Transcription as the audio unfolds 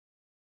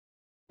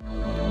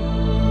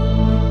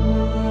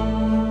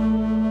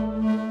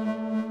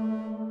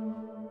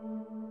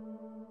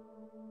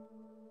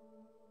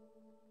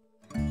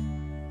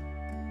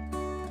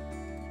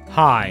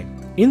Hi!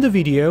 In the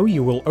video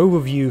you will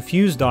overview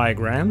fuse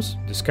diagrams,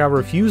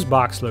 discover fuse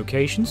box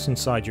locations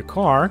inside your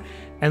car,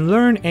 and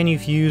learn any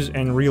fuse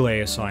and relay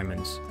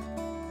assignments.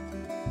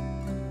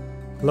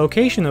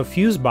 Location of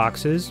fuse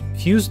boxes,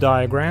 fuse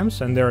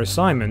diagrams, and their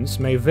assignments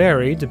may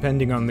vary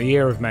depending on the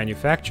year of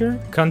manufacture,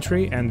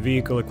 country, and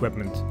vehicle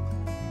equipment.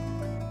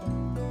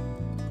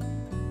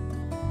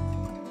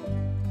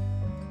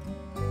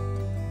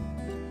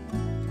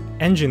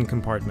 Engine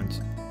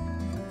compartment.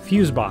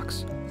 Fuse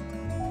box.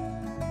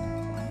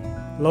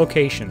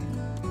 Location.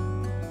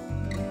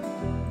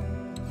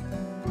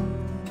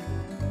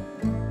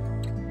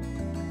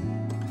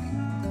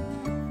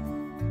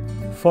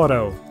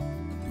 Photo.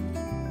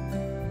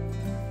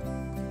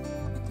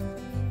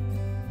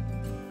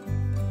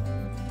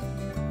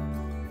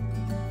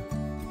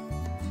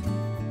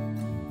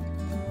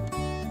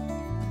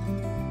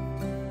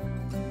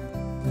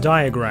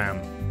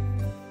 Diagram.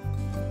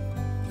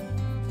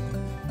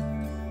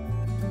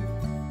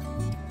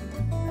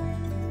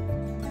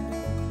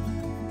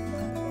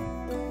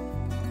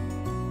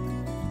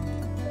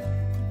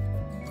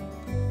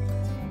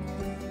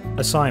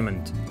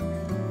 Assignment.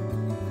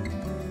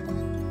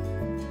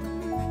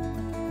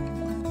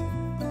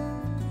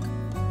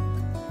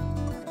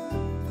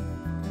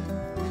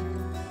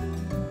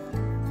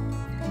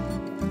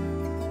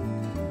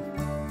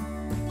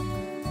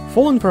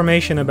 Full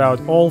information about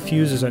all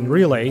fuses and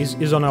relays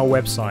is on our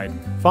website.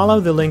 Follow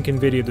the link in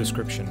video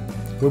description.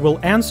 We will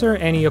answer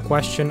any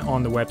question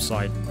on the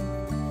website.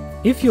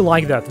 If you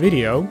like that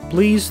video,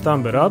 please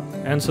thumb it up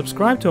and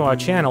subscribe to our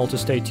channel to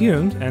stay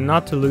tuned and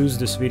not to lose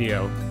this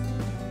video.